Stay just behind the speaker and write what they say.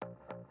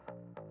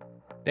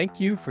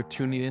Thank you for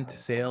tuning in to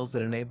Sales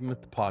and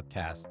Enablement, the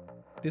podcast.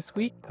 This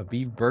week,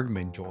 Aviv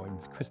Bergman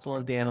joins Crystal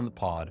and Dan on the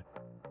pod.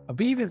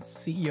 Aviv is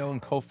CEO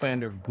and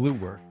co-founder of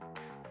Gluework.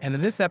 And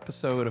in this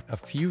episode, a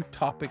few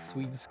topics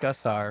we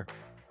discuss are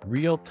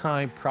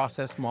real-time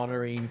process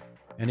monitoring,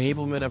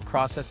 enablement and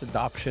process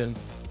adoption,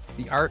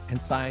 the art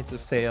and science of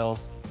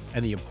sales,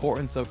 and the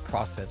importance of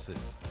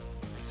processes.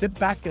 Sit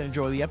back and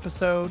enjoy the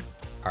episode,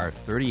 our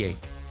 38.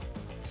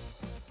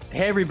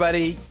 Hey,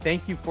 everybody.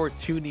 Thank you for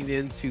tuning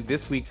in to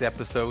this week's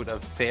episode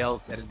of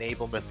Sales and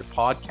Enablement, the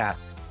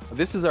podcast.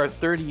 This is our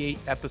 38th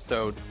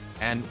episode,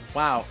 and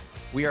wow,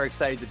 we are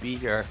excited to be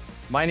here.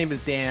 My name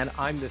is Dan.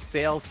 I'm the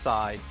sales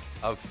side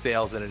of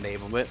Sales and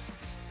Enablement.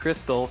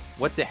 Crystal,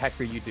 what the heck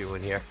are you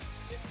doing here?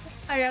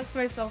 I ask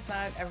myself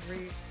that every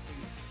week.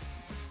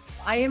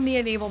 I am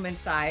the enablement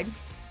side.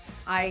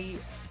 I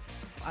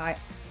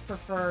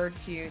prefer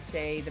to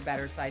say the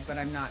better side, but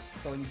I'm not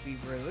going to be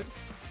rude.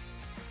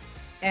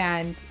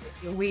 And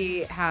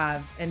we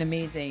have an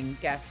amazing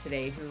guest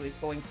today who is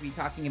going to be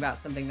talking about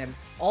something that is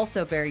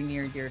also very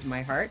near and dear to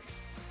my heart,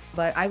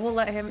 but I will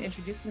let him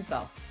introduce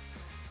himself.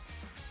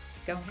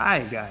 Go ahead. Hi,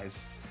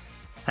 guys.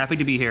 Happy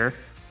to be here.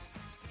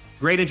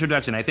 Great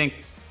introduction. I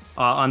think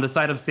on the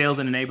side of sales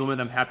and enablement,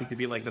 I'm happy to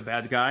be like the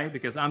bad guy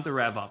because I'm the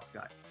RevOps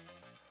guy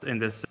in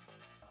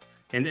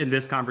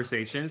this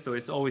conversation. So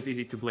it's always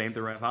easy to blame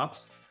the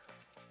RevOps.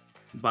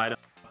 But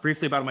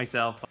briefly about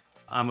myself,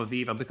 I'm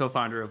Aviv. I'm the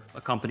co-founder of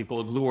a company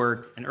called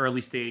Gluework, an early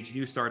stage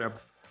new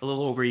startup, a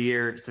little over a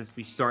year since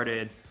we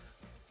started.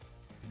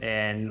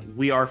 And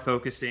we are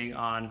focusing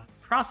on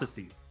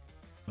processes,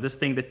 this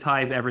thing that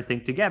ties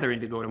everything together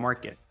into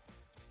go-to-market.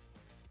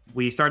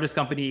 We started this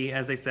company,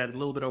 as I said, a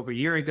little bit over a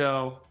year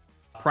ago.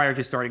 Prior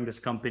to starting this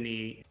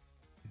company,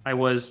 I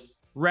was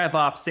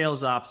RevOps,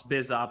 sales ops,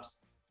 biz ops,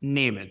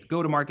 name it,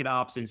 go-to-market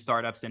ops in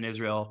startups in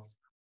Israel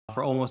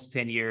for almost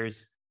 10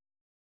 years.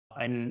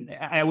 And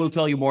I will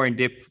tell you more in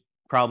depth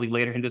probably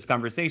later in this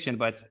conversation,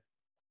 but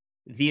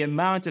the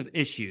amount of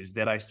issues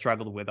that I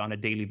struggled with on a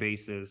daily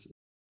basis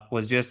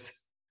was just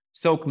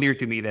so clear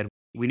to me that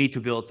we need to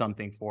build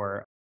something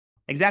for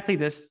exactly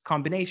this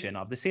combination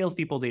of the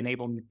salespeople, the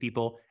enablement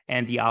people,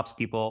 and the ops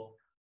people,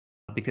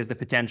 because the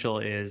potential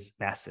is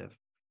massive.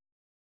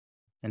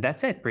 And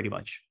that's it, pretty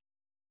much.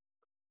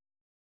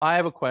 I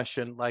have a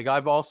question.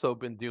 I've also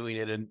been doing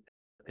it and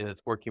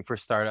it's working for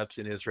startups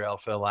in Israel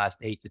for the last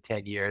 8 to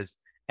 10 years.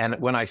 And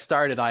when I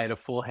started, I had a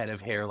full head of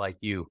hair like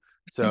you.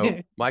 So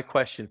my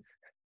question,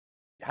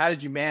 how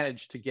did you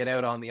manage to get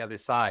out on the other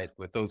side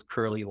with those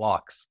curly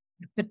locks?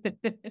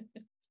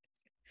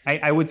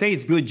 I would say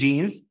it's good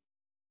genes.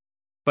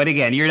 But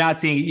again, you're not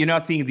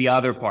seeing the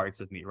other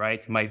parts of me,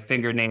 right? My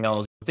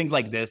fingernails, things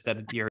like this,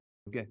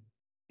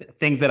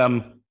 things that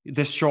I'm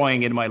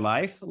destroying in my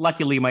life.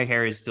 Luckily, my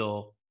hair is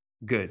still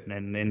good.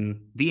 And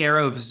in the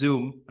era of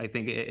Zoom, I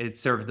think it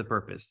serves the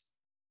purpose.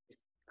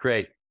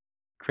 Great.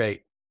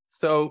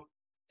 So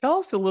tell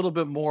us a little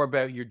bit more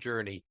about your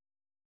journey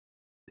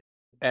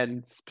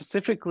and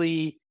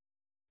specifically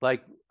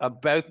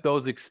about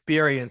those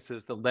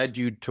experiences that led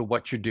you to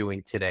what you're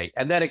doing today.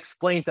 And then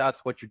explain to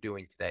us what you're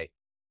doing today.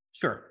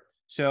 Sure.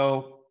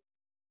 So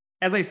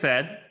as I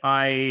said,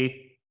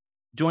 I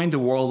joined the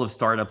world of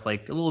startup a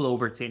little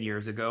over 10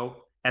 years ago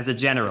as a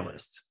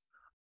generalist,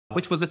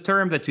 which was a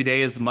term that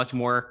today is much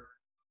more,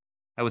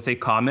 I would say,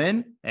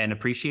 common and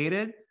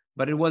appreciated,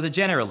 but it was a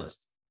generalist.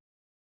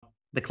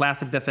 The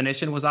classic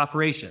definition was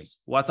operations.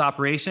 What's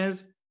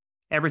operations?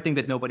 Everything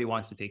that nobody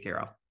wants to take care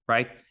of,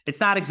 right?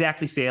 It's not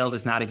exactly sales.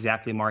 It's not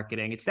exactly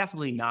marketing. It's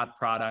definitely not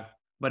product,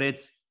 but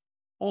it's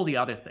all the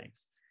other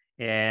things.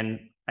 And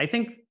I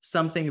think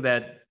something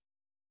that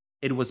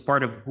it was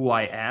part of who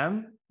I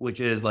am, which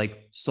is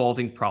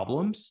solving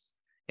problems.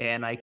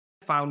 And I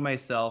found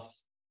myself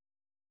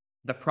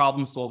the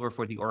problem solver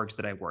for the orgs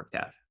that I worked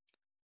at.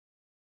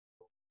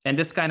 And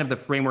this kind of the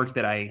framework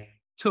that I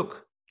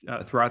took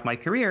throughout my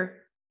career.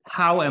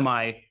 How am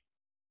I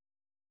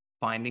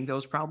finding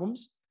those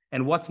problems?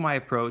 And what's my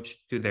approach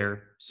to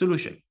their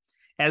solution?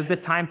 As the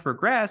time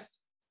progressed,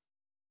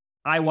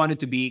 I wanted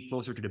to be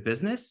closer to the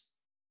business,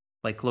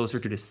 closer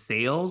to the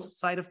sales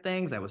side of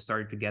things. I was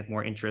starting to get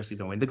more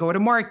interested in the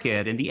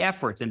go-to-market and the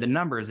efforts and the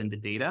numbers and the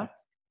data.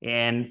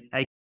 And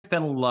I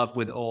fell in love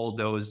with all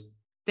those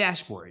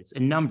dashboards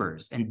and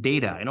numbers and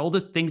data and all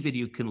the things that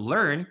you can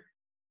learn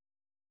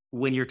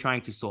when you're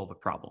trying to solve a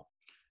problem.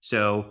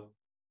 So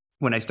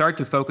when I started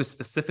to focus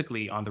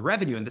specifically on the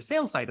revenue and the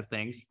sales side of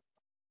things,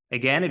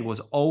 again, it was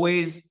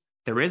always,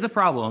 there is a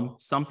problem,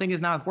 something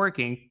is not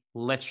working,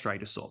 let's try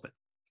to solve it.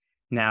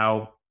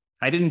 Now,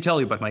 I didn't tell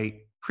you about my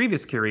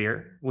previous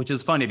career, which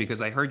is funny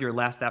because I heard your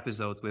last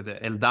episode with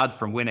Eldad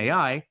from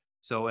WinAI.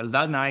 So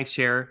Eldad and I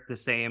share the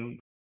same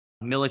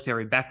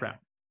military background.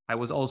 I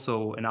was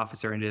also an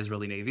officer in the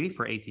Israeli Navy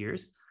for 8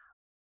 years.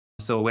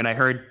 So when I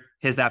heard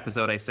his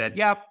episode, I said,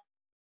 yep.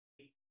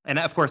 And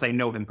of course, I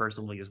know him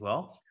personally as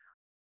well.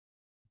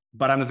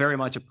 But I'm very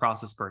much a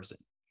process person.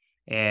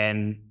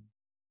 And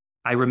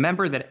I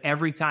remember that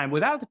every time,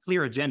 without a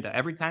clear agenda,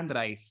 every time that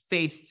I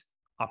faced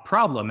a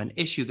problem, an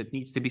issue that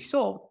needs to be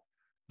solved,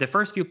 the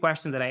first few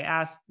questions that I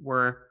asked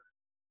were,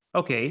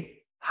 okay,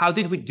 how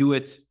did we do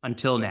it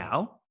until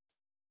now?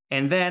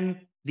 And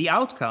then the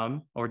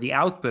outcome or the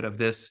output of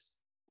this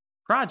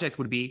project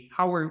would be,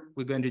 how are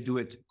we going to do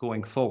it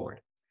going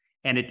forward?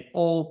 And it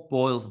all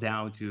boils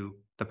down to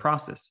the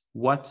process.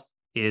 What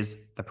is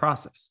the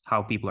process?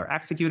 How people are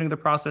executing the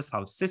process,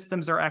 how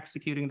systems are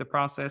executing the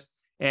process.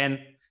 And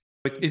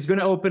it's going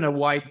to open a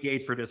wide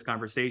gate for this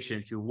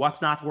conversation to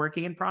what's not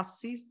working in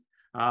processes.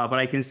 But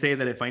I can say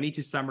that if I need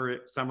to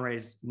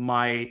summarize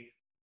my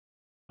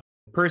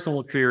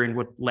personal career and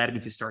what led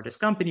me to start this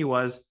company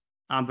was,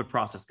 I'm the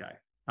process guy.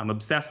 I'm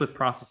obsessed with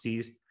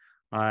processes.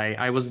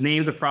 I was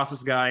named the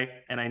process guy,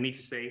 and I need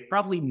to say,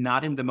 probably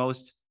not in the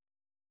most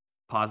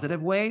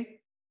positive way.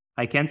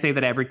 I can say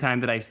that every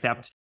time that I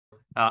stepped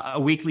a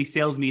weekly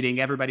sales meeting,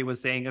 everybody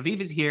was saying, Aviv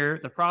is here,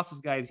 the process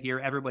guy is here.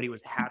 Everybody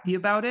was happy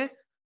about it.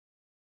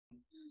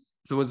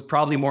 So it was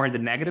probably more on the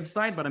negative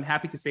side, but I'm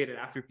happy to say that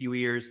after a few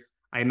years,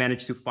 I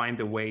managed to find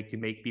a way to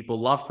make people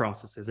love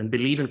processes and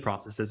believe in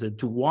processes and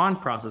to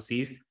want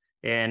processes.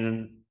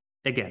 And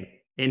again,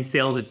 in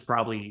sales, it's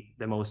probably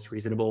the most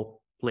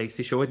reasonable place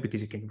to show it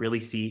because you can really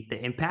see the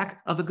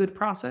impact of a good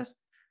process.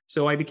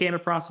 So I became a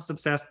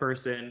process-obsessed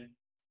person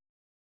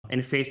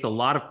and faced a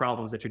lot of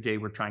problems that today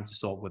we're trying to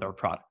solve with our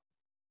product.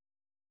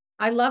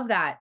 I love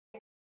that.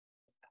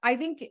 I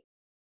think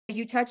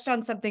you touched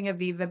on something,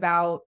 Aviv,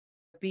 about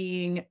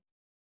being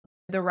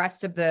the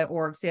rest of the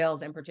org,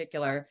 sales in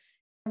particular.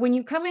 When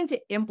you come in to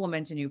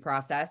implement a new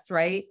process,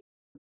 right?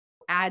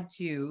 Add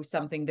to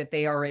something that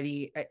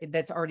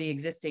that's already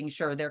existing.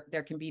 Sure,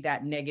 there can be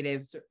that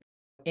negative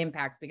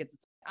impacts because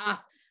it's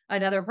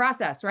another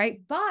process,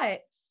 right?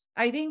 But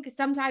I think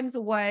sometimes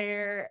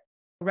where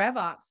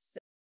RevOps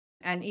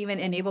and even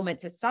enablement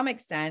to some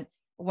extent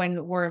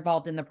when we're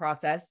involved in the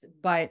process,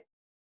 but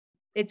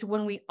it's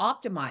when we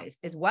optimize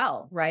as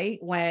well, right?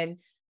 When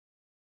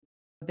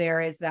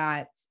there is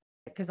that,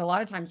 because a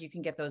lot of times you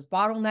can get those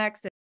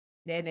bottlenecks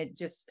and it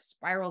just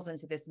spirals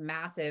into this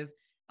massive,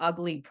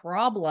 ugly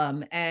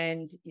problem.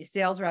 And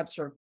sales reps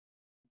are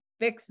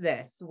fix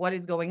this. What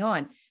is going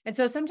on? And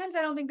so sometimes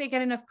I don't think they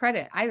get enough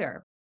credit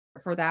either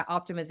for that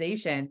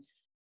optimization.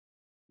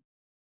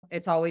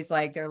 It's always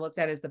like they're looked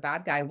at as the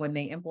bad guy when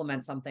they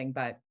implement something,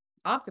 but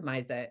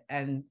optimize it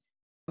and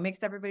it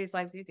makes everybody's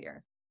lives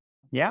easier.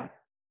 Yeah.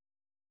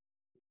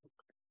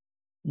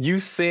 You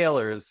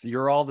sailors,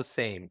 you're all the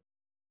same.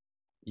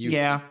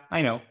 Yeah,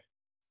 I know.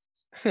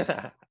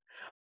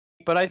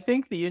 But I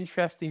think the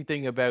interesting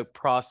thing about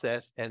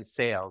process and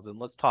sales, and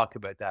let's talk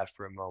about that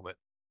for a moment,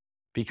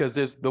 because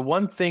there's the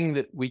one thing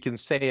that we can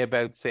say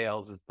about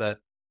sales is that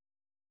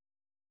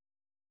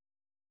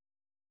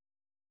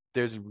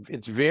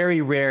it's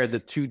very rare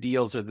that two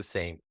deals are the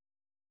same.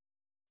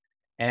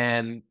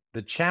 And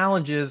the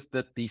challenges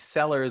that the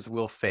sellers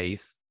will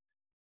face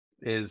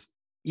is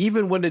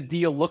even when a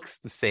deal looks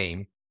the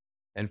same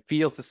and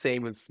feels the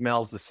same and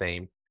smells the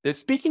same, they're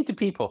speaking to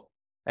people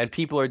and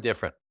people are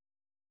different.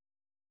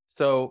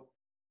 So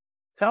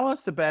tell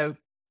us a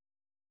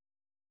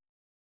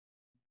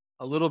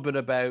little bit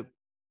about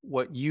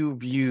what you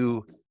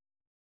view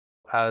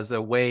as a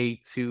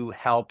way to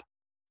help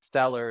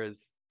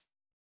sellers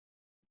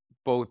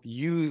both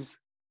use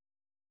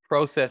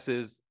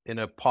processes in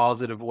a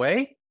positive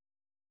way,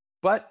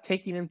 but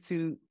taking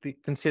into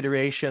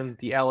consideration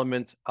the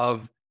elements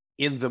of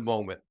in the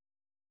moment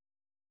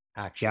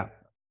action.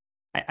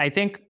 Yeah. I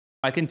think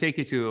I can take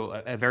you to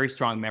a very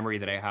strong memory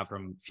that I have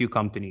from a few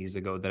companies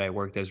ago that I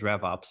worked as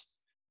RevOps.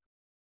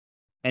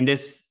 And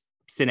this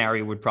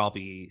scenario would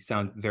probably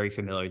sound very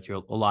familiar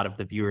to a lot of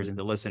the viewers and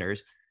the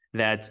listeners,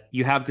 that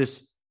you have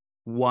this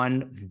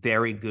one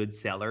very good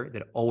seller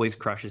that always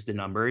crushes the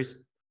numbers,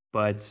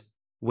 but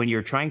when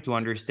you're trying to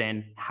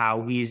understand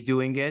how he's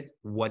doing it,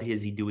 what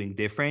is he doing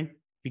different,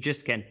 you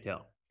just can't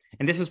tell.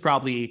 And this is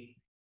probably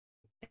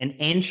an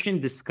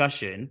ancient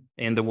discussion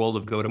in the world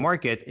of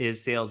go-to-market,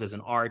 is sales as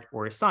an art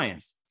or a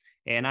science?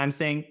 And I'm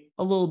saying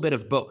a little bit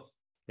of both.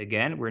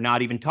 Again, we're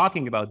not even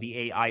talking about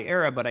the AI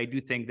era, but I do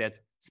think that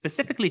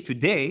specifically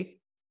today,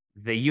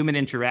 the human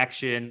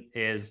interaction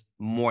is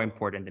more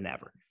important than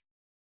ever.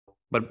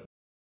 But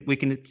we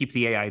can keep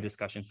the AI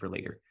discussion for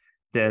later.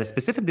 The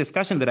specific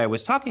discussion that I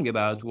was talking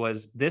about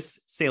was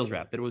this sales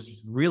rep that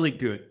was really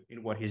good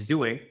in what he's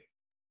doing.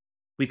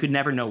 We could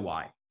never know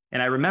why.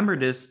 And I remember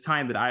this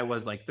time that I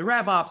was like the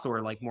RevOps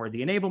or like more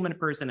the enablement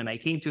person. And I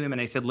came to him and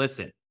I said,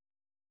 listen,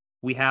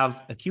 we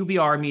have a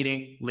QBR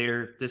meeting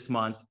later this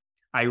month.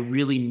 I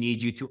really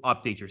need you to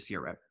update your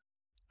CRM.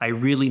 I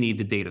really need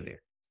the data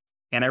there.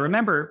 And I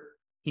remember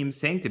him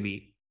saying to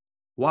me,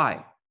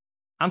 why?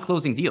 I'm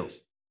closing deals.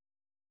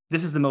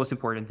 This is the most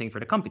important thing for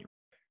the company.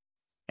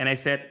 And I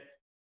said,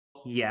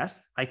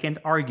 yes, I can't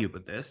argue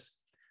with this.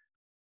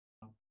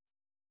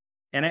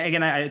 And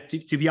again,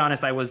 to be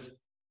honest, I was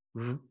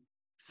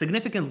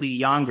significantly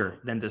younger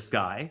than this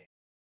guy.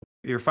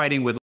 You're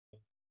fighting with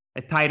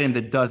a titan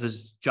that does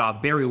his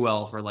job very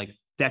well for like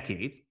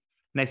decades.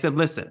 And I said,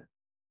 listen,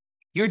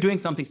 you're doing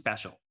something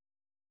special.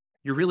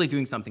 You're really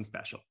doing something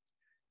special.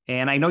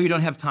 And I know you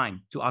don't have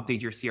time to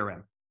update your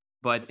CRM.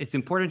 but it's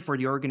important for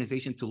the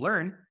organization to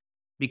learn,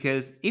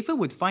 because if we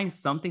would find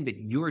something that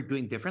you're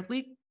doing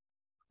differently,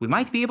 we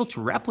might be able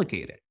to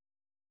replicate it.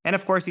 And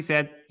of course, he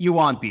said, you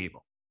won't be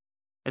able.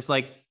 It's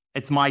like,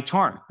 it's my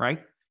charm, right?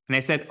 And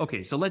I said,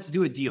 okay, so let's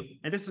do a deal.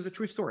 And this is a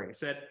true story. I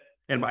said,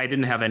 and I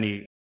didn't have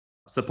any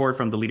support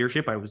from the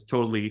leadership. I was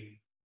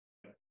totally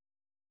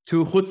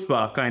too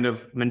chutzpah kind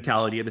of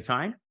mentality at the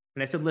time.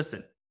 And I said,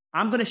 listen,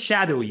 I'm going to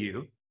shadow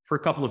you for a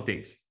couple of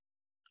days.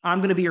 I'm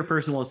going to be your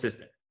personal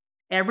assistant.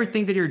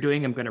 Everything that you're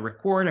doing, I'm going to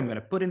record. I'm going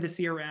to put in the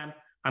CRM.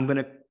 I'm going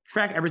to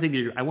track everything that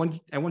you do. I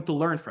want to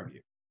learn from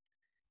you.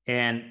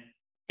 And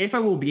if I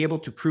will be able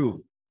to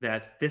prove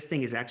that this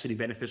thing is actually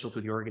beneficial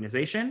to the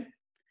organization,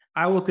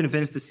 I will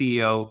convince the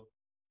CEO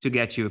to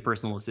get you a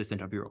personal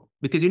assistant of your own.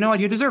 Because you know what?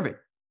 You deserve it.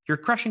 You're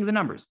crushing the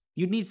numbers.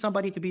 You need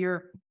somebody to be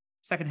your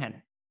second hand.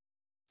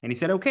 And he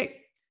said,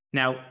 okay.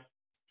 Now,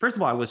 first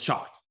of all, I was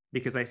shocked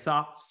because I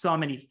saw so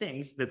many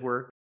things that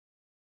were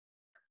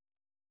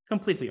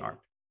completely art.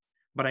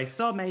 But I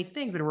saw many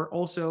things that were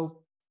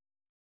also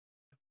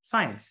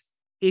science.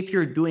 If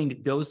you're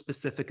doing those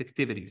specific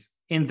activities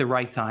in the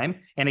right time,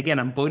 and again,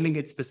 I'm pointing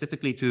it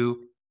specifically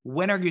to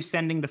when are you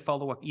sending the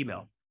follow-up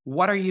email?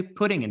 What are you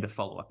putting in the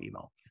follow-up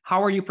email?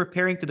 How are you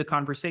preparing to the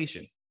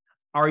conversation?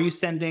 Are you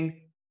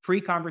sending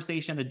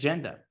pre-conversation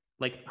agenda?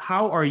 Like,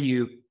 how are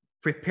you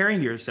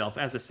preparing yourself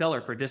as a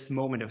seller for this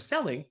moment of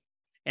selling?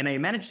 And I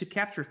managed to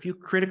capture a few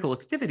critical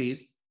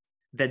activities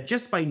that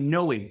just by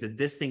knowing that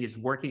this thing is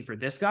working for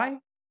this guy,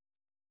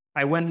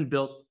 I went and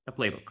built a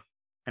playbook.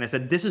 And I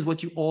said, this is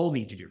what you all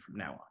need to do from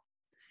now on.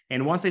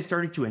 And once I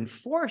started to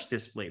enforce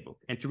this playbook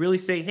and to really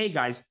say, hey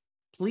guys,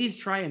 please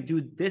try and do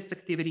this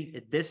activity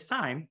at this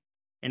time.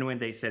 And when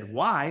they said,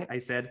 why? I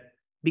said,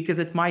 because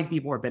it might be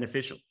more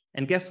beneficial.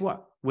 And guess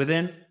what?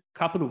 Within a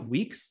couple of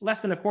weeks,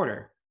 less than a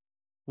quarter,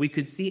 we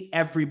could see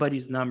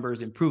everybody's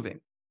numbers improving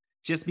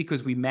just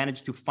because we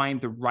managed to find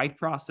the right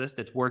process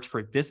that works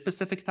for this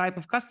specific type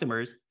of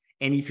customers.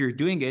 And if you're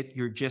doing it,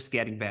 you're just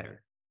getting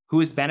better.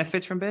 Who's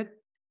benefits from it?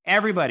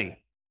 Everybody.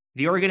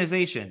 The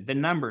organization, the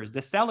numbers,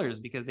 the sellers,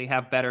 because they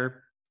have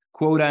better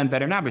quota and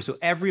better numbers. So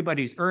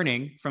everybody's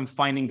earning from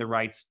finding the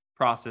right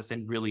process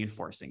and really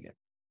enforcing it.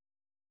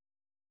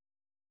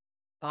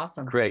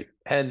 Awesome. Great.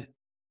 And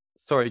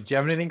sorry, do you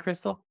have anything,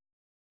 Crystal?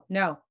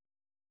 No.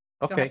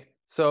 Okay.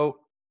 So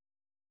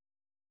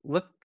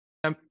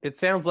it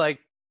sounds like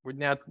we're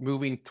now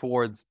moving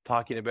towards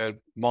talking about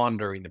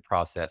monitoring the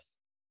process.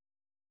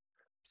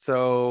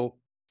 So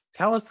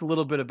tell us a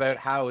little bit about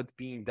how it's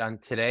being done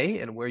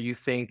today and where you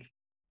think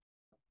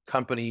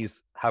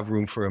companies have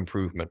room for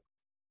improvement.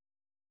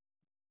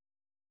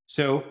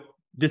 So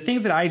the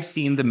thing that I've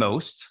seen the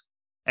most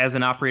as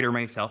an operator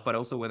myself, but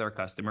also with our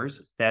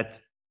customers, that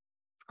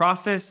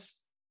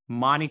process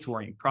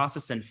monitoring,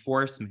 process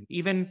enforcement,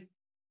 even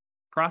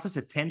process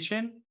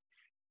attention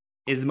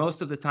is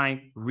most of the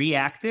time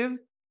reactive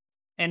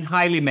and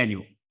highly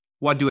manual.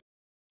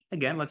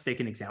 Again, let's take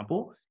an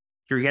example.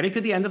 You're getting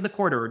to the end of the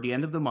quarter or the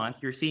end of the month,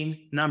 you're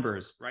seeing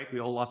numbers, right? We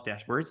all love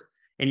dashboards,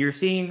 and you're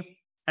seeing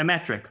a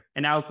metric,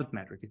 an output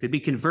metric. It could be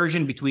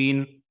conversion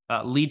between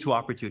lead to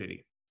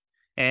opportunity.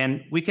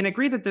 And we can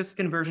agree that this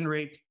conversion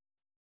rate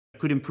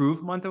could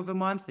improve month over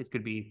month. It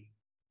could be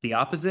the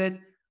opposite.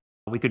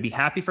 We could be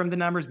happy from the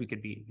numbers. We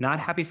could be not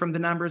happy from the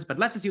numbers. But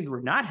let's assume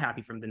we're not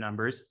happy from the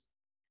numbers.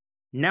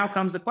 Now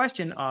comes the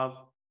question of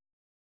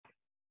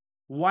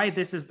why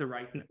this is the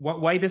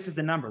why this is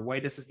the number, why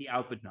this is the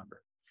output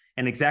number.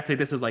 And exactly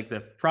this is like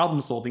the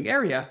problem-solving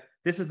area.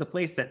 This is the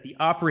place that the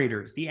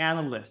operators, the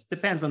analysts,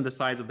 depends on the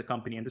size of the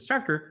company and the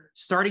structure,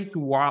 starting to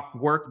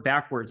work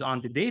backwards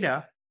on the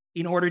data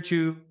in order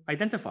to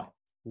identify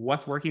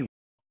what's working,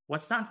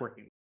 what's not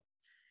working.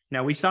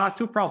 Now, we saw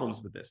two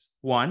problems with this.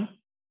 One,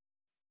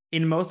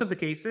 in most of the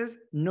cases,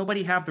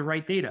 nobody have the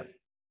right data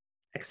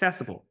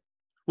accessible,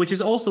 which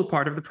is also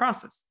part of the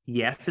process.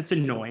 Yes, it's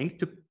annoying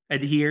to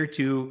adhere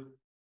to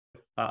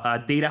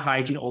data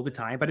hygiene all the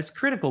time, but it's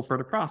critical for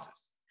the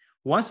process.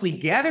 Once we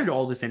gathered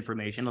all this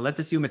information, and let's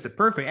assume it's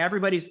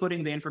everybody's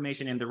putting the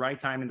information in the right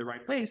time, in the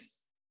right place,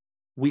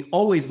 we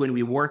always, when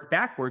we work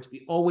backwards,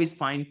 we always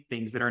find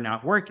things that are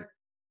not working.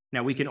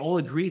 Now, we can all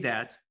agree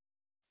that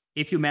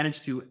if you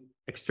manage to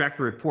extract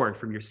a report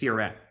from your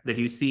CRM, that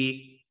you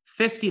see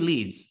 50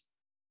 leads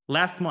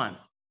last month,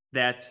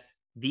 that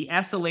the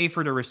SLA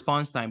for the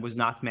response time was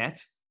not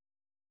met,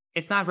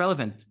 it's not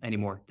relevant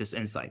anymore, this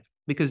insight,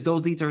 because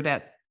those leads are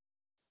dead.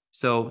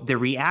 So the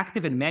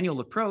reactive and manual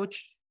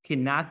approach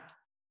cannot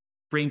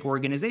bring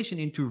organization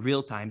into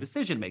real-time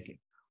decision-making.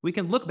 We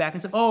can look back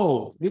and say,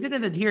 oh, we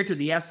didn't adhere to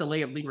the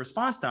SLA of lead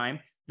response time.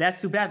 That's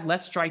too bad.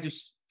 Let's try to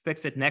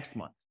fix it next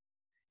month.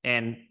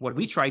 And what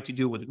we try to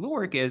do with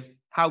Gluework is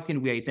how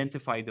can we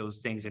identify those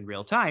things in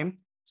real time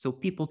so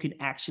people can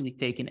actually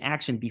take an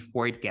action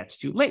before it gets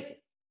too late.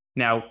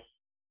 Now,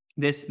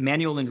 this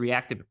manual and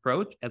reactive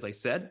approach, as I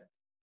said,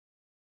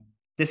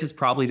 this is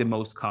probably the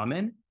most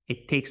common.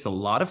 It takes a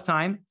lot of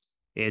time.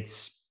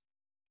 It's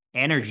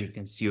energy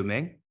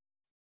consuming.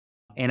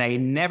 And I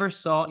never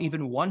saw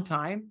even one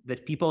time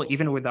that people,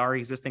 even with our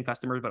existing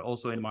customers, but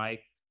also in my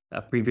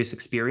previous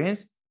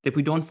experience, that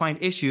we don't find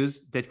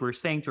issues that we're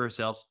saying to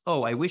ourselves,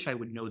 oh, I wish I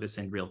would know this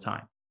in real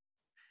time.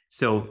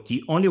 So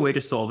the only way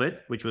to solve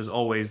it, which was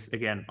always,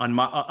 again,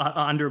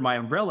 under my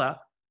umbrella,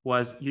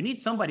 was you need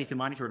somebody to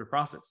monitor the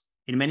process.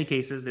 In many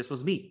cases, this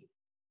was me.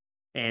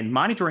 And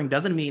monitoring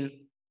doesn't mean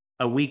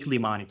a weekly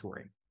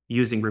monitoring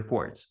using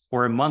reports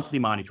or a monthly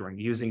monitoring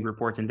using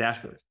reports and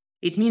dashboards.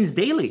 It means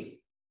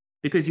daily,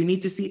 because you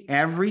need to see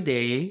every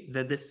day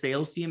that the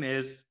sales team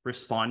is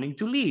responding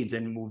to leads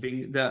and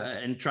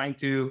and trying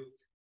to,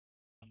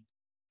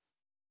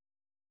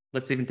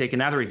 let's even take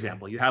another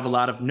example. You have a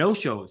lot of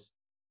no-shows.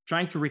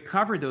 Trying to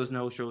recover those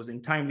no-shows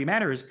in timely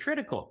manner is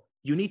critical.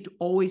 You need to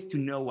always to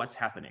know what's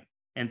happening.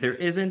 And there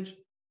isn't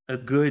a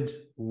good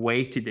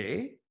way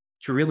today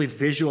to really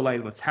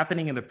visualize what's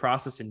happening in the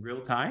process in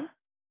real time,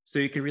 so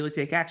you can really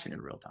take action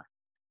in real time.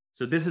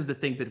 So this is the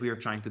thing that we are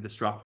trying to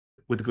disrupt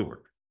with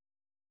Gluework.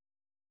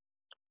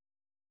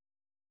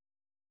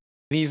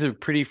 These are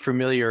pretty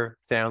familiar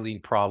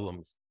sounding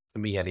problems to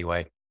me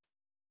anyway.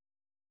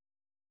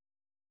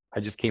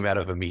 I just came out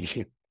of a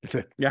meeting.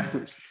 Yeah,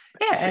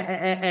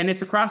 and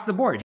it's across the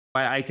board.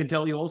 I can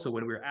tell you also,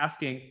 when we're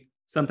asking,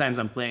 sometimes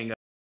I'm playing,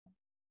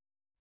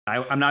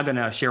 I'm not going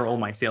to share all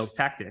my sales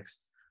tactics,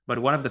 but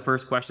one of the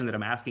first questions that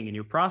I'm asking a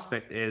new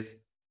prospect is,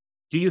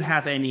 do you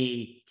have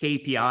any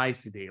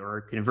KPIs today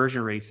or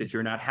conversion rates that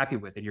you're not happy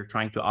with and you're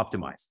trying to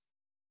optimize?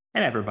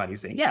 And everybody's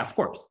saying, yeah, of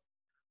course.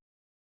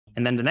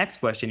 And then the next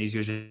question is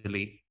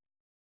usually,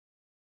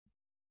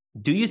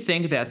 do you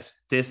think that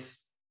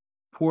this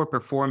poor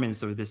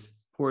performance or this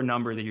poor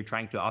number that you're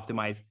trying to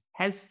optimize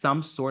has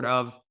some sort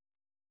of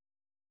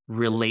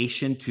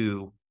relation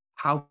to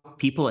how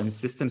people and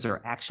systems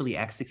are actually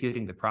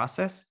executing the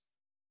process?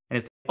 And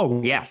it's,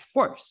 oh, yeah, of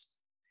course.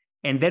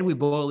 And then we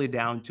boil it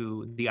down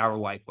to the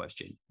ROI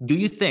question. Do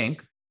you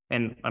think,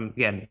 and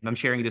again, I'm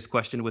sharing this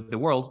question with the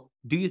world,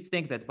 do you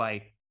think that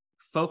by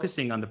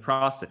focusing on the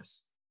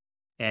process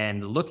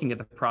and looking at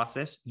the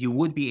process, you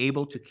would be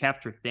able to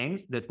capture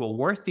things that will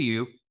worth to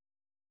you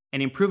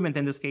an improvement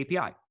in this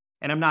KPI?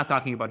 And I'm not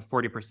talking about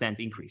 40%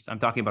 increase. I'm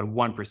talking about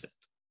 1%.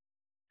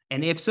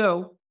 And if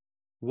so,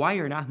 why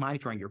you're not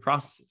monitoring your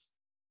processes?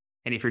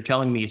 And if you're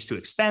telling me it's too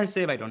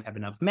expensive, I don't have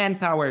enough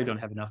manpower, I don't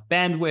have enough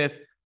bandwidth,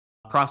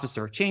 processes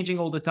are changing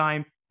all the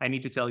time, I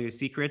need to tell you a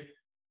secret.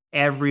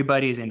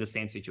 Everybody is in the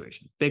same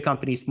situation. Big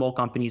companies, small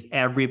companies,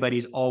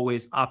 everybody's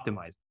always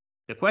optimizing.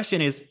 The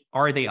question is,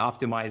 are they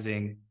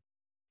optimizing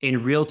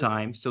in real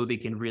time so they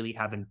can really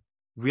have a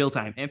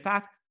real-time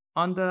impact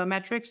on the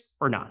metrics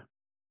or not?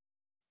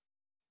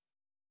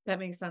 That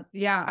makes sense.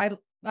 Yeah,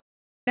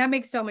 that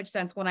makes so much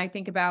sense when I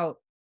think about,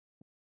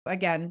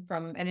 again,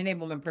 from an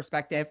enablement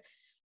perspective.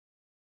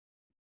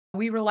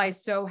 We rely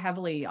so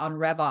heavily on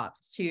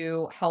RevOps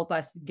to help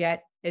us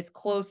get as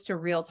close to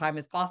real time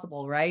as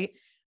possible, right?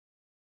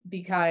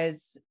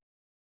 Because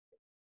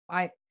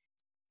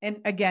and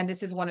again,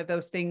 this is one of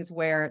those things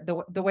where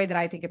the way that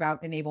I think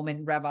about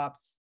enablement,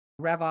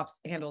 RevOps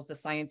handles the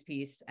science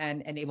piece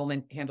and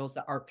enablement handles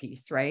the art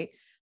piece, right?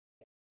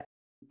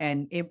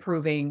 And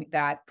improving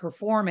that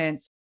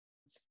performance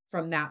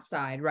from that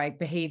side, right?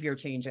 Behavior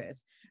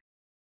changes,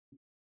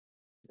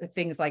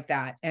 things like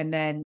that. And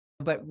then,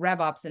 but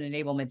RevOps and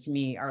enablement to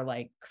me are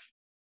like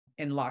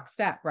in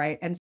lockstep, right?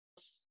 And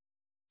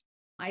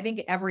I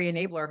think every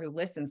enabler who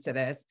listens to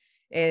this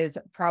is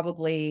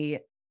probably,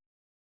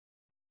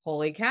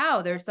 holy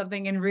cow, there's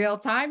something in real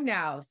time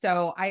now.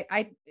 So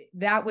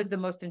that was the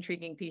most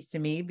intriguing piece to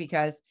me,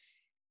 because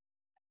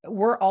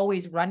we're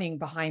always running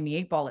behind the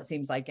 8 ball, it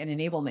seems like, in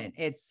enablement.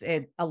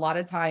 A lot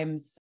of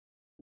times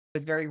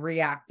it's very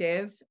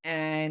reactive,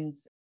 and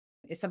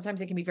sometimes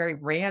it can be very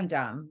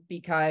random,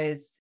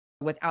 because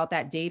without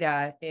that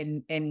data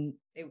in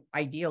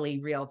ideally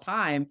real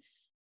time,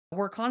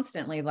 we're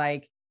constantly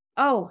like,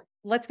 oh,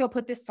 let's go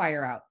put this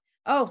fire out.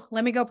 Oh,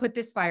 let me go put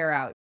this fire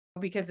out,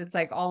 because it's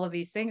like all of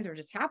these things are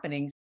just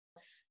happening.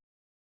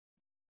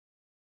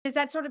 Is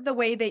that sort of the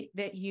way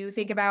that you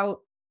think about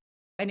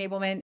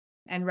enablement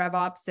and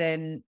RevOps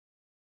and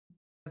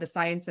the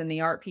science and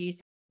the art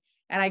piece?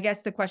 And I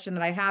guess the question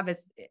that I have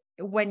is,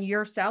 when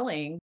you're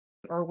selling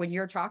or when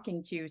you're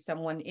talking to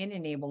someone in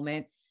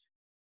enablement,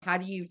 how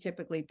do you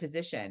typically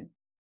position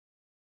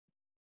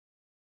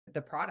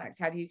the product?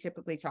 How do you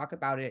typically talk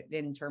about it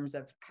in terms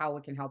of how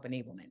it can help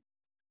enablement?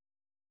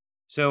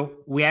 So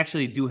we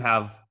actually do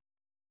have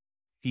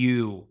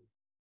few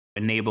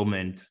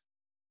enablement,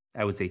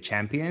 I would say,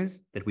 champions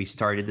that we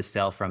started to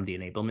sell from the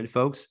enablement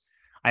folks.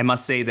 I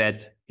must say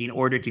that in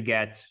order to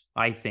get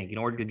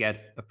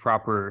a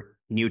proper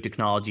new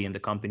technology in the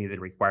company that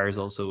requires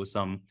also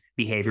some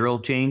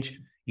behavioral change,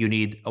 you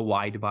need a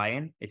wide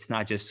buy-in. It's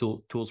not just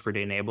tools for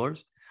the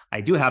enablers. I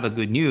do have a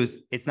good news.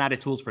 It's not a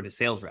tools for the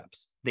sales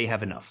reps. They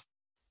have enough.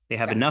 They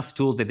have enough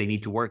tools that they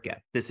need to work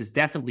at. This is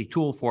definitely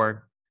tool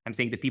for, I'm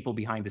saying, the people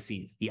behind the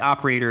scenes, the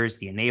operators,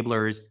 the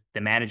enablers,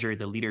 the manager,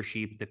 the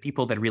leadership, the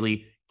people that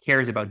really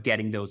cares about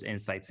getting those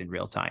insights in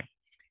real time.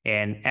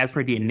 And as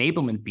for the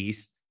enablement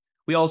piece,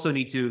 we also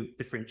need to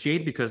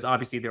differentiate, because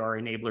obviously there are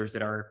enablers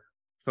that are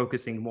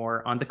focusing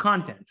more on the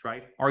content,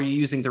 right? Are you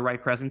using the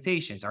right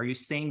presentations? Are you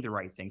saying the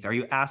right things? Are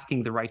you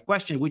asking the right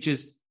question, which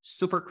is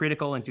super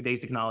critical in today's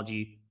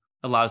technology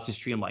allows to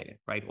streamline it,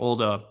 right? All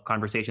the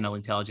conversational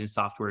intelligence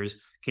softwares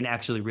can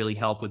actually really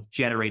help with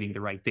generating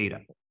the right data.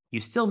 You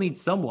still need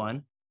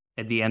someone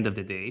at the end of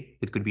the day,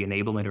 it could be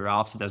enablement or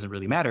ops, it doesn't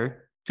really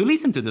matter, to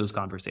listen to those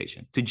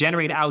conversations, to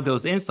generate out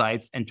those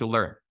insights and to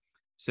learn.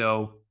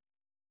 So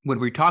when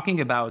we're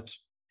talking about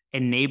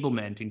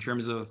enablement in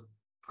terms of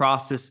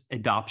process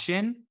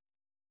adoption,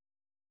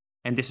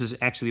 and this is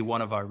actually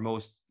one of our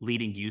most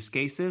leading use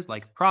cases,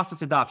 like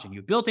process adoption.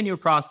 You built in your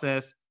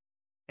process,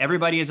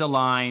 everybody is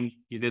aligned,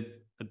 you did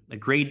a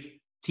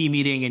great team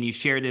meeting and you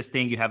share this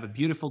thing, you have a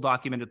beautiful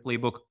documented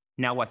playbook.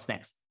 Now what's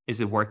next? Is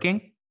it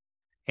working?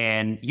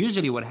 And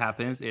usually what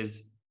happens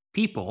is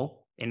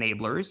people,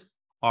 enablers,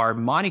 are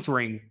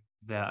monitoring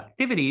the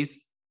activities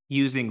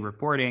using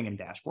reporting and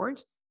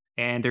dashboards.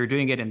 And they're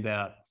doing it in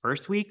the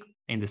first week,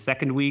 in the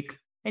second week,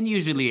 and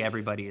usually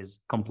everybody is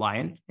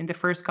compliant in the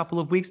first couple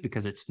of weeks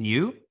because it's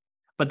new,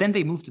 but then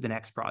they move to the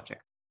next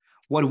project.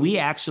 What we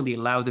actually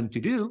allow them to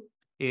do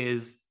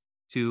is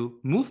to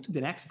move to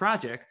the next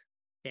project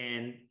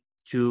and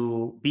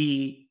to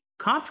be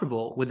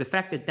comfortable with the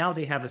fact that now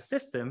they have a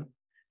system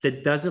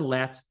that doesn't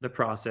let the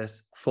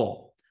process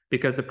fall,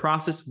 because the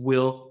process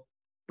will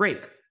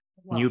break.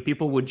 Wow. New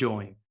people would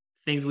join.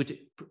 Things which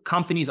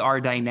companies are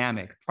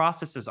dynamic,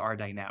 processes are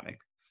dynamic.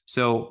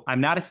 So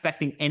I'm not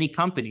expecting any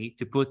company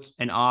to put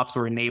an ops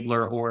or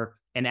enabler or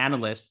an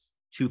analyst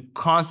to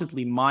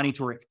constantly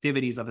monitor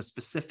activities of a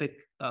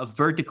specific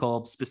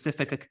vertical,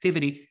 specific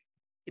activity,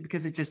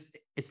 because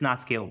it's not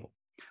scalable.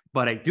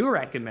 But I do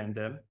recommend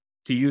them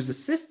to use a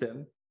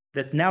system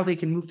that now they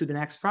can move to the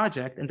next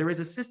project, and there is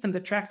a system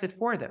that tracks it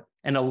for them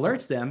and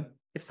alerts them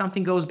if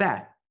something goes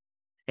bad.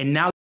 And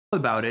now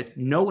about it,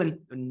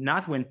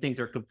 not when things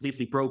are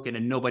completely broken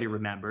and nobody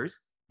remembers.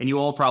 And you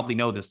all probably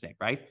know this thing,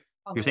 right?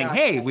 Oh, you're saying, gosh,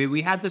 hey,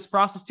 we had this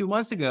process 2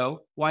 months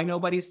ago. Why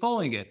nobody's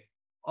following it?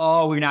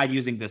 Oh, we're not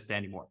using this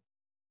anymore.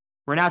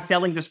 We're not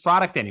selling this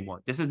product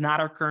anymore. This is not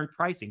our current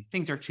pricing.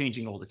 Things are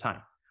changing all the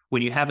time.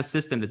 When you have a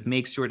system that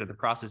makes sure that the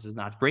process is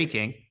not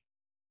breaking,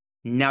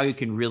 now you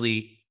can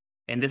really,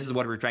 and this is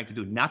what we're trying to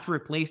do, not to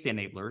replace the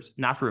enablers,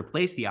 not to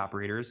replace the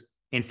operators,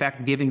 in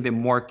fact, giving them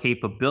more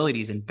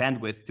capabilities and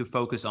bandwidth to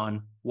focus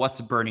on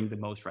what's burning the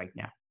most right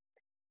now.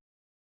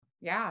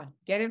 Yeah,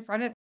 get in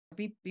front of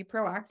it, be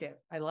proactive.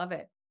 I love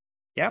it.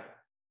 Yep.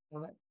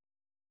 Love it.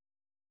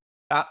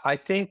 I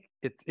think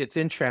it's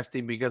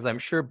interesting because I'm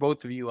sure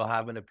both of you will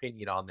have an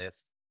opinion on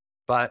this,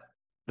 but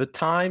the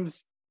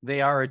times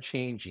they are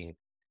changing.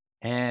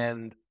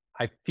 And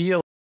I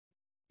feel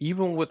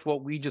even with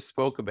what we just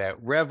spoke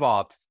about,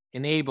 RevOps,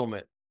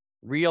 enablement,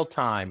 real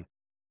time,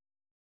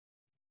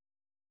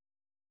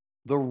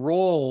 the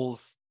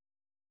roles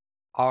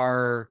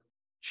are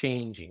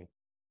changing.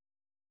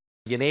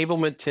 The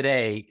enablement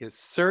today is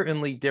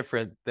certainly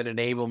different than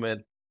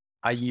enablement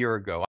a year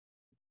ago.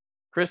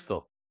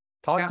 Crystal,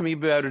 talk to me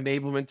about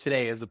enablement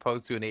today as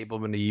opposed to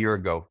enablement a year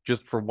ago,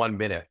 just for 1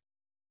 minute.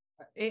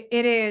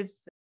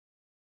 It's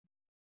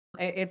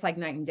like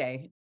night and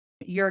day.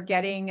 You're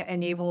getting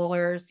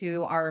enablers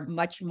who are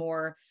much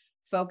more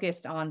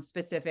focused on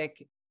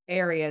specific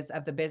areas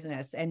of the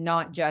business and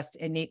not just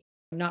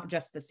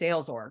the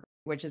sales org,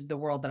 which is the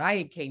world that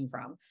I came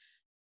from.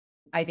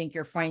 I think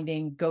you're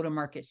finding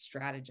go-to-market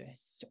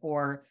strategist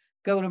or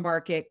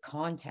go-to-market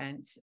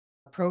content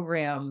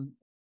program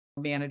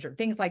manager,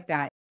 things like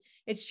that.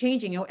 It's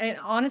changing. And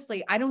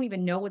honestly, I don't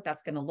even know what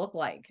that's going to look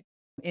like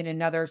in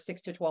another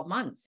 6 to 12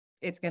 months.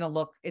 It's going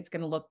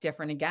to look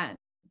different again.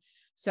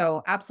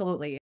 So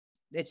absolutely,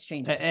 it's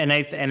changing. And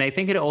I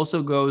think it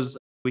also goes,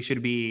 we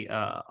should be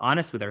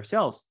honest with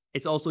ourselves.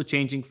 It's also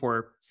changing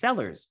for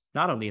sellers,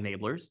 not only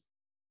enablers.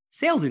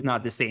 Sales is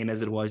not the same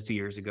as it was 2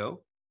 years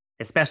ago,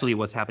 especially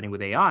what's happening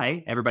with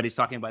AI. Everybody's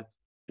talking about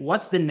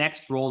what's the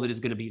next role that is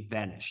going to be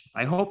vanished.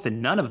 I hope that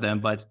none of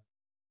them, but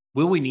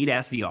will we need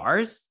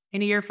SDRs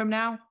in a year from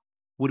now?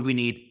 Would we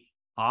need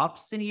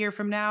ops in a year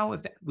from now?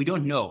 We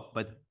don't know,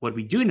 but what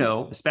we do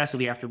know,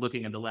 especially after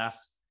looking at the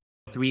last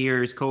 3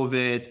 years,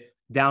 COVID,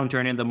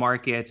 downturn in the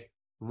market,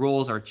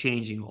 roles are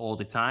changing all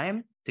the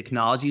time.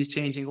 Technology is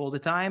changing all the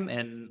time.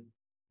 And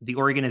the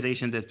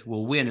organization that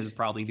will win is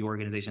probably the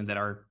organization that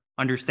are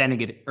understanding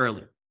it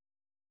earlier.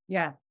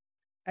 Yeah.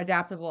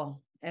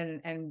 Adaptable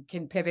and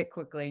can pivot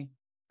quickly.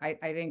 I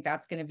think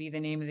that's going to be the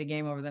name of the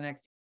game over the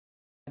next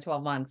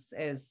 12 months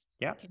is,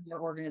 can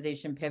your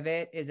organization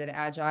pivot? Is it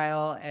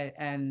agile?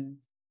 And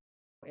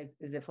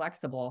is it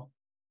flexible?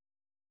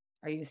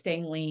 Are you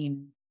staying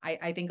lean?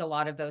 I think a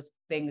lot of those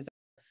things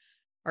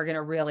are going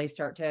to really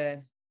start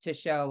to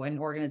show, and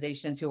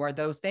organizations who are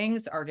those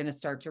things are going to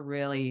start to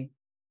really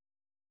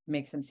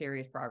make some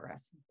serious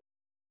progress.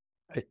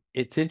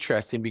 It's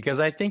interesting because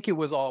I think it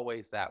was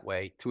always that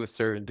way to a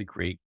certain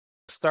degree.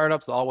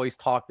 Startups always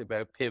talked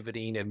about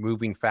pivoting and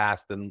moving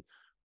fast and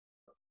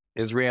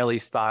Israeli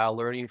style,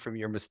 learning from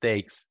your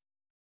mistakes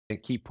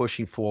and keep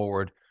pushing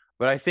forward.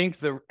 But I think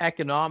the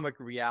economic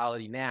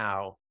reality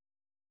now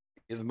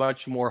is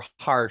much more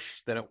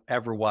harsh than it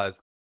ever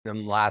was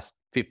in the last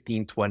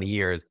 15, 20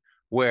 years,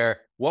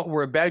 where what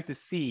we're about to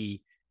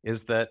see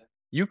is that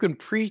you can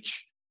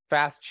preach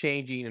fast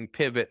changing and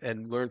pivot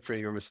and learn from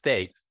your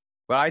mistakes.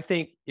 But I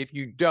think if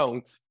you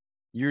don't,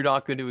 you're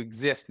not going to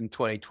exist in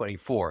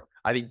 2024.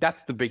 I think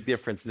that's the big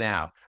difference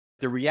now.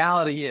 The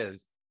reality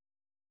is,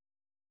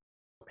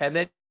 and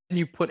then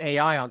you put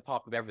AI on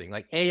top of everything,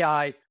 like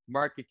AI,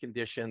 market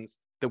conditions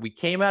that we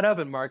came out of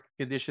and market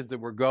conditions that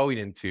we're going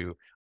into.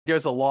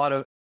 There's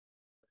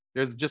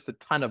just a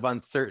ton of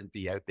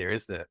uncertainty out there,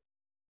 isn't it?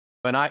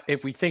 And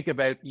if we think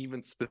about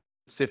even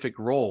specific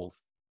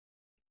roles,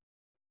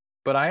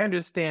 but I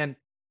understand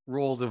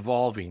roles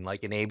evolving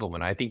like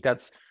enablement. I think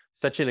that's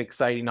such an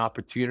exciting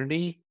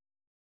opportunity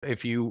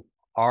if you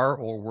are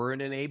or were in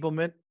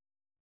enablement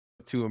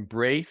to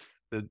embrace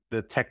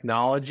the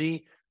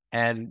technology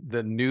and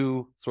the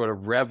new sort of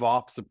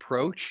RevOps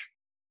approach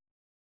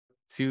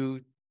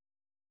to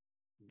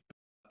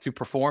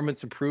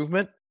performance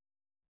improvement.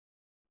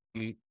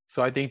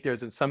 So I think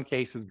there's in some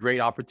cases great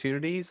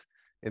opportunities.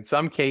 In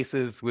some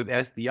cases with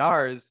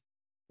SDRs,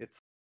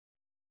 it's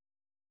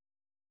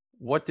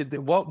what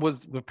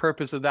was the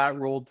purpose of that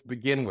role to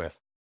begin with?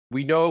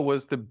 We know it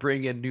was to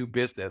bring in new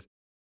business,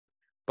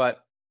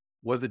 but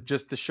was it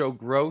just to show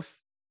growth,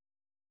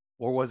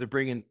 or was it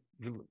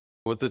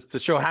to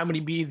show how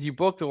many meetings you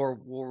booked, or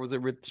was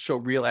it to show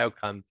real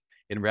outcomes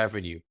in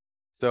revenue?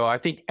 So I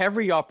think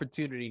every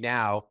opportunity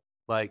now,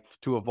 like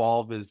to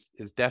evolve, is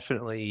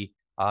definitely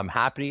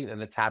happening,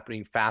 and it's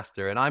happening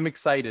faster. And I'm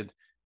excited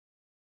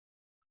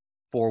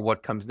for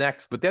what comes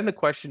next. But then the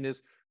question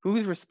is,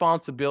 whose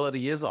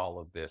responsibility is all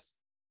of this?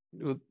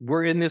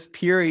 We're in this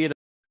period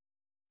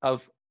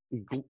of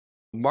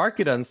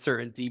market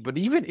uncertainty, but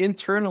even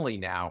internally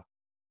now,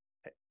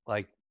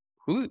 like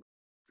who's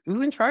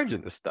in charge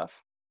of this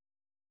stuff?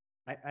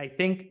 I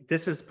think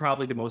this is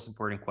probably the most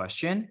important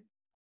question,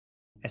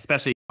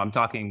 especially I'm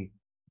talking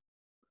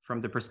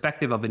from the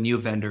perspective of a new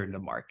vendor in the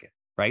market,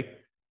 right?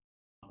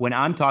 When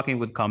I'm talking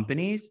with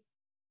companies,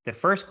 the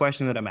first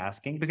question that I'm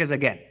asking, because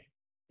again,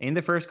 in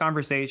the first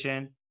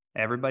conversation,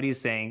 everybody's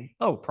saying,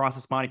 oh,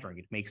 process monitoring,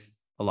 it makes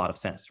a lot of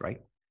sense,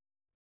 right?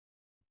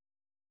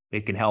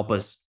 It can help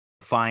us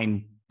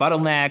find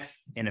bottlenecks,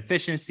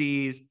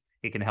 inefficiencies.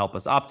 It can help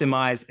us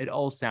optimize. It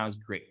all sounds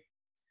great.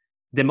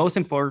 The most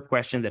important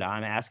question that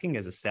I'm asking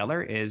as a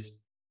seller is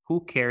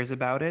who cares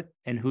about it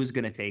and who's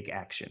going to take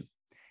action?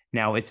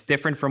 Now, it's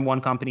different from one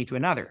company to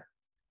another.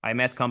 I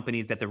met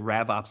companies that the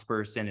RevOps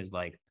person is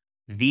like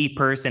the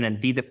person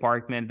and the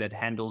department that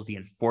handles the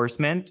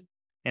enforcement.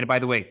 And by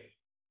the way,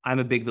 I'm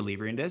a big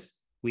believer in this.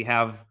 We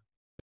have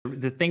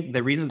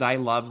the reason that I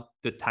love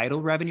the title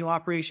revenue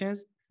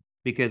operations,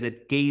 because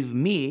it gave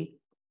me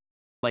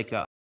like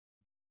a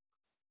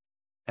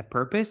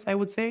purpose, I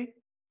would say,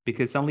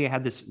 because suddenly I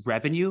had this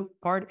revenue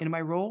part in my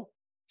role.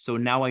 So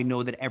now I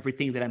know that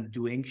everything that I'm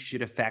doing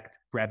should affect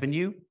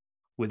revenue.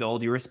 With all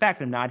due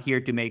respect, I'm not here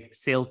to make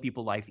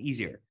salespeople life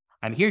easier.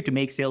 I'm here to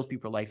make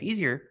salespeople life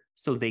easier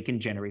so they can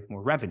generate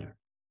more revenue.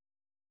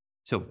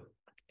 So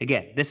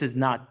again, this is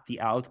not the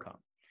outcome.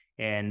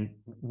 And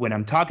when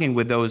I'm talking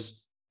with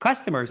those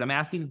customers, I'm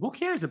asking, who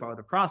cares about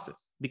the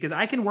process? Because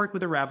I can work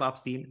with a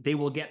RevOps team. They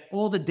will get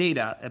all the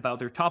data about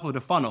their top of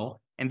the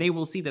funnel, and they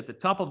will see that the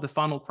top of the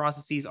funnel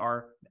processes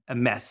are a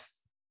mess.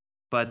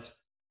 But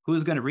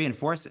who's going to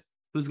reinforce it?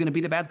 Who's going to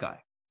be the bad guy?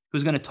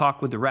 Who's going to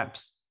talk with the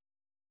reps?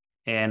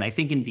 And I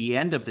think in the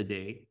end of the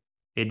day,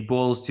 it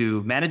boils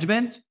to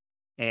management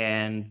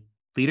and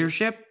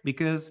leadership,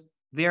 because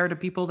they are the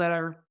people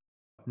that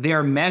they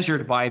are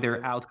measured by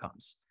their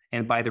outcomes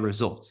and by the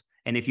results.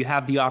 And if you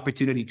have the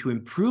opportunity to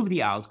improve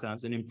the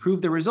outcomes and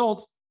improve the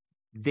results,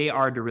 they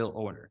are the real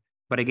owner.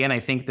 But again, I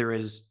think there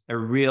is a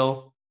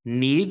real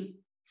need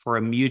for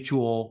a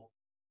mutual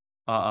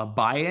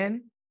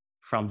buy-in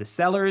from the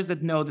sellers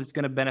that know that's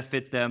going to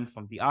benefit them,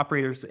 from the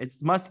operators. It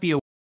must be a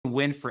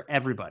win for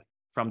everybody,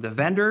 from the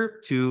vendor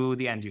to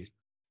the end user.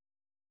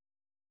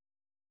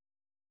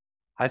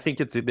 I think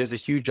there's a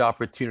huge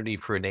opportunity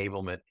for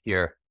enablement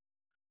here,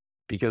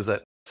 because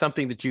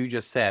something that you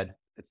just said,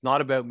 it's not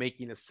about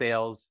making a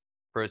sales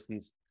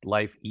person's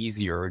life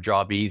easier or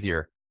job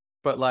easier,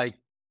 but like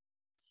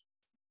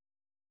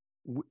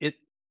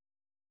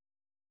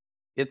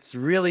it's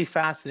really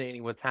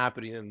fascinating what's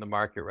happening in the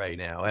market right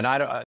now.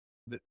 And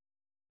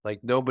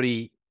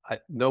nobody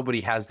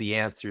has the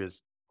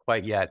answers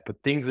quite yet, but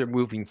things are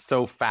moving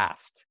so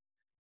fast.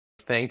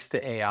 Thanks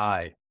to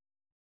AI,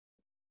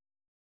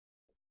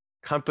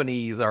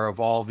 companies are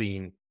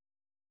evolving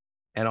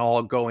and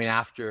all going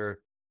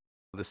after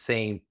the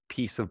same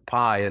piece of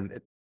pie.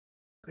 And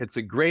it's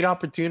a great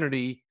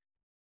opportunity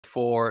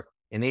for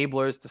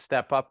enablers to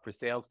step up, for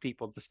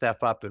salespeople to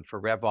step up, and for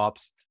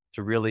RevOps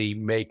to really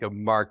make a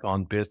mark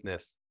on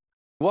business.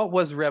 What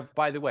was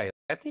by the way,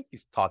 I think you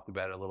talked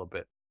about it a little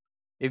bit.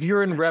 If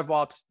you're in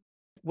RevOps,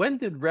 when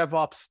did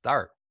RevOps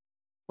start?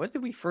 When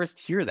did we first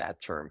hear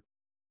that term?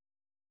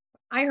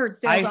 I heard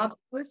sales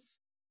ops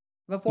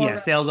before. Yeah,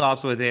 sales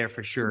ops were there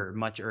for sure,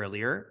 much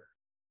earlier.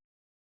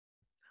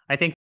 I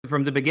think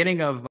from the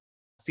beginning of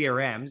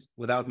CRMs,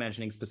 without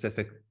mentioning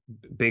specific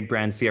big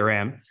brand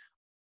CRM,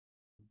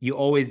 you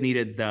always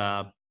needed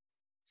the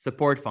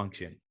support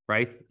function,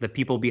 right? The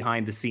people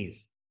behind the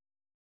scenes,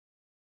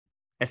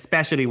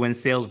 especially when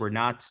sales were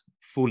not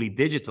fully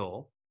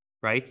digital,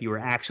 right? You were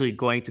actually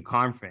going to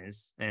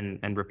conference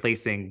and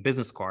replacing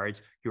business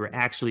cards. You were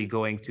actually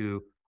going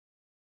to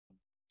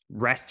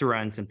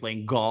restaurants and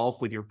playing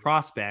golf with your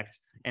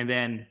prospects. And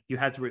then you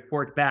had to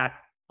report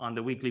back on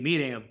the weekly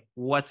meeting of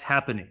what's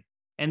happening.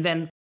 And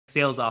then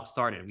sales ops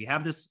started. We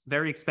have this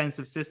very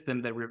expensive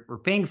system that we're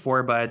paying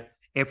for, but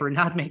if we're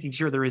not making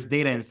sure there is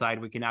data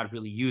inside, we cannot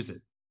really use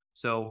it.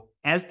 So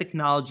as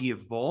technology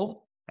evolved,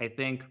 I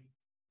think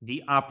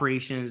the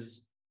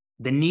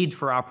need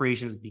for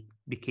operations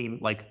became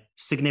like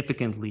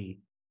significantly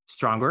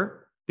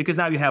stronger because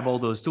now you have all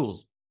those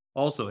tools.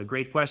 Also, a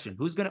great question.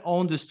 Who's going to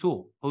own this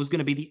tool? Who's going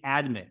to be the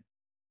admin?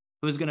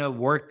 Who's going to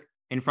work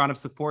in front of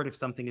support if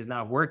something is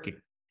not working?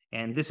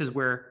 And this is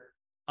where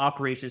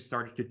operations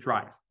started to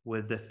thrive.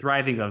 With the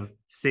thriving of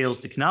sales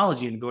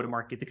technology and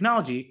go-to-market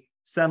technology,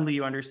 suddenly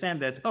you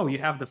understand that, you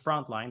have the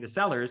front line, the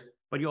sellers,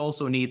 but you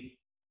also need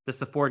the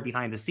support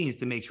behind the scenes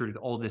to make sure that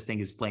all this thing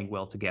is playing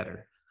well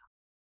together.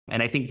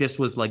 And I think this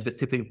was like the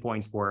tipping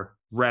point for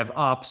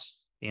RevOps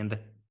and the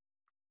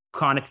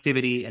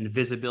connectivity and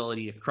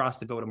visibility across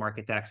the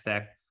go-to-market tech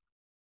stack.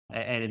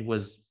 And it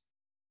was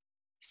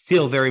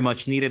still very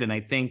much needed. And I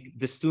think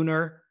the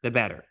sooner, the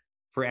better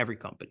for every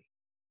company.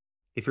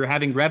 If you're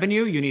having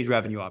revenue, you need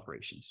revenue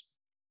operations.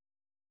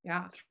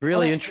 Yeah. It's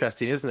really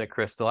interesting, isn't it,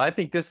 Crystal? I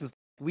think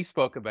we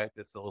spoke about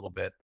this a little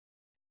bit.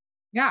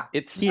 Yeah.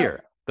 It's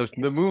here.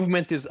 The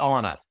movement is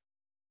on us.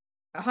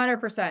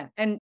 100%.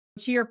 And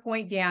to your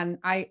point, Dan,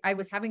 I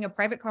was having a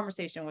private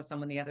conversation with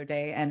someone the other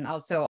day, and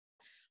also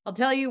I'll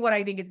tell you what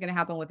I think is going to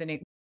happen with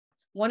Enablement.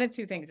 One of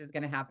two things is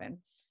going to happen.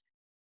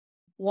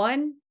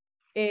 One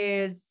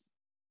is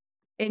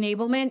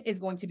Enablement is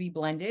going to be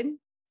blended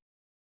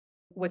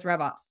with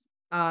RevOps.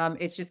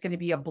 It's just going to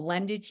be a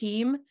blended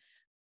team.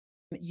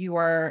 You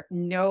are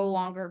no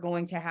longer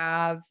going to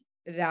have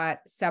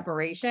that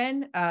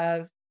separation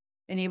of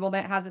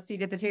Enablement has a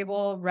seat at the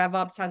table,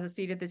 RevOps has a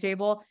seat at the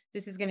table.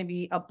 This is going to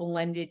be a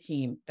blended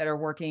team that are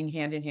working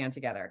hand in hand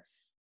together.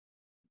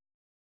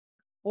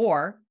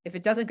 Or if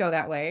it doesn't go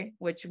that way,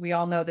 which we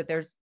all know that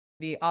there's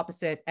the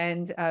opposite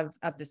end of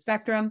the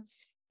spectrum,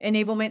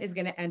 Enablement is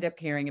going to end up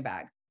carrying a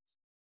bag.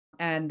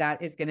 And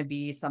that is going to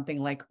be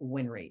something like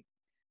win rate.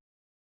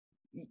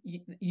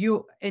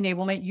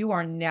 Enablement, you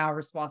are now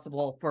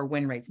responsible for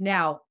win rates.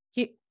 Now,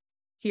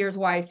 here's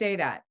why I say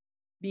that.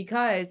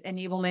 Because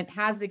Enablement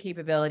has the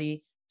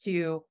capability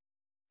to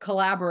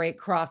collaborate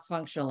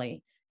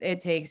cross-functionally. It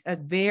takes a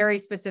very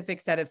specific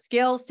set of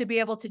skills to be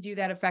able to do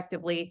that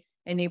effectively.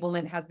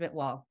 Enablement has been,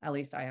 at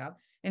least I have.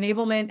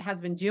 Enablement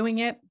has been doing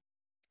it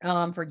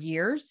for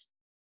years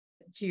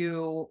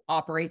to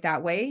operate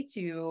that way,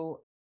 to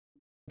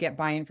get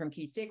buy-in from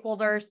key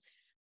stakeholders.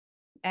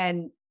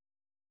 And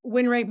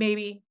win rate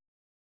maybe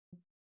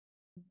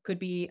could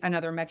be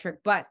another metric,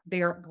 but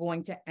they're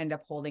going to end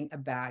up holding a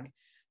bag.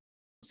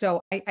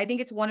 So I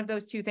think it's one of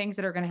those two things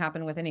that are going to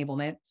happen with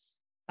Enablement.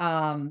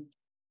 I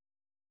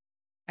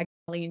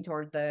lean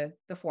toward the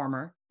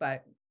former,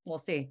 but we'll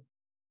see.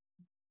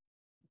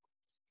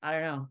 I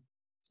don't know.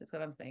 Just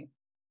what I'm saying.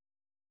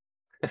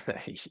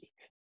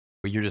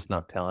 You're just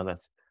not telling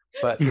us,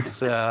 but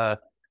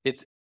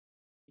it's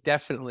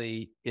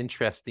definitely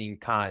interesting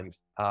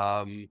times.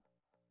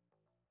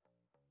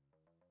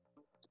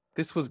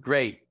 This was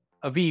great.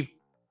 Aviv,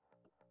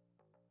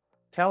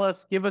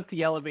 give us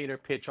the elevator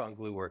pitch on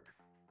Gluework.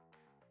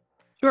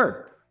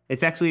 Sure.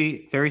 It's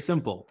actually very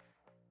simple.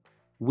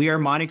 We are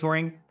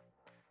monitoring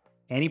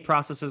any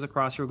processes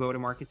across your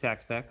go-to-market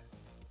tech stack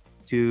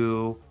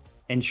to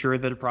ensure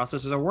that the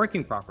processes are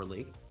working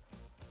properly,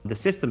 the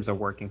systems are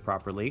working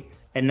properly,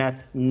 and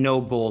that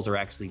no balls are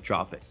actually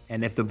dropping.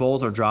 And if the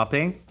balls are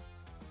dropping,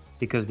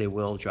 because they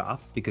will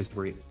drop, because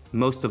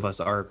most of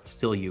us are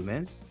still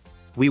humans,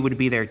 we would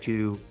be there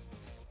to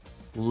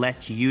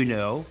let you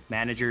know,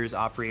 managers,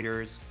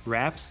 operators,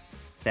 reps,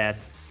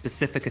 that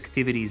specific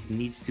activities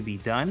needs to be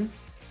done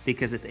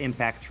because it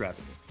impacts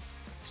revenue.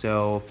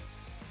 So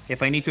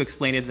if I need to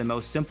explain it the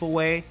most simple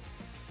way,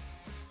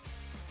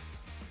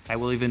 I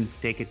will even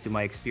take it to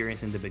my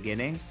experience in the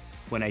beginning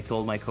when I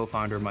told my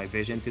co-founder my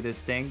vision to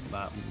this thing.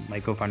 My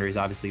co-founder is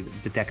obviously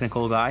the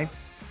technical guy.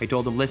 I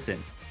told him,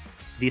 listen,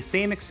 the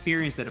same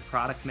experience that a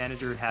product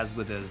manager has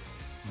with his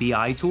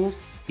BI tools,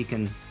 he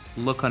can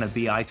look on a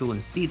BI tool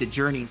and see the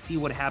journey, see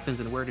what happens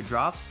and where it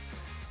drops.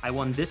 I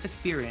want this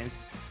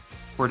experience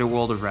for the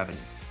world of revenue,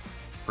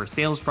 for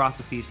sales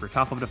processes, for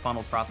top of the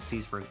funnel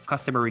processes, for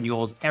customer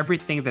renewals,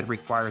 everything that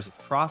requires a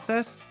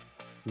process,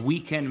 we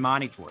can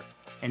monitor it.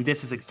 And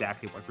this is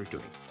exactly what we're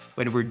doing.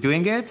 When we're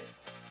doing it,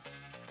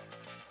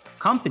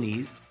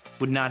 companies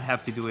would not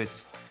have to do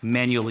it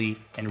manually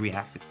and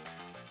reactively.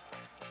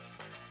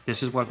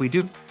 This is what we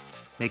do,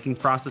 making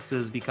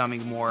processes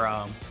becoming more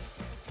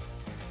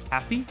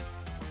happy,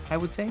 I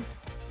would say.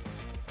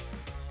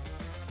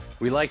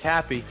 We like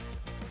happy.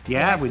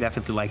 Yeah, we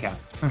definitely like happy.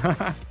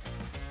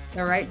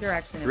 the right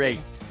direction. Great.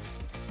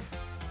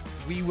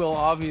 We will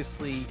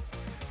obviously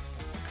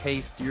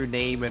paste your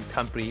name and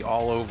company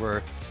all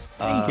over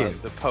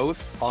the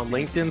posts on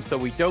LinkedIn, so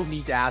we don't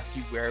need to ask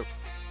you where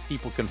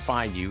people can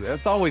find you.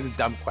 It's always a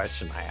dumb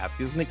question I ask,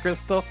 isn't it,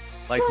 Crystal?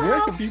 Like,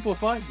 where can people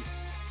find you?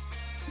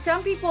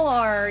 Some people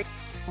are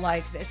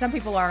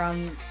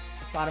on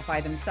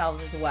Spotify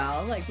themselves as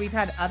well. Like, we've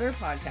had other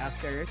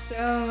podcasters.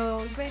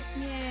 So, but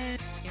yeah.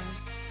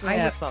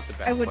 That's not the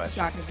best I would question.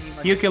 shock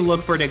if You can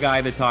look for the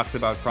guy that talks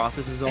about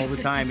processes all the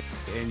time,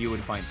 and you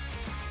would find.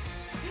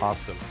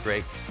 Awesome.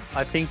 Great.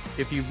 I think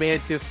if you've made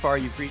it this far,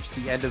 you've reached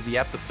the end of the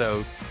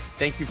episode.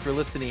 Thank you for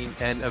listening.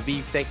 And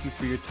Aviv, thank you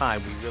for your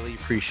time. We really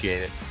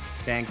appreciate it.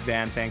 Thanks,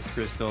 Dan. Thanks,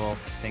 Crystal.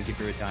 Thank you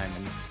for your time,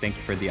 and thank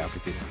you for the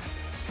opportunity.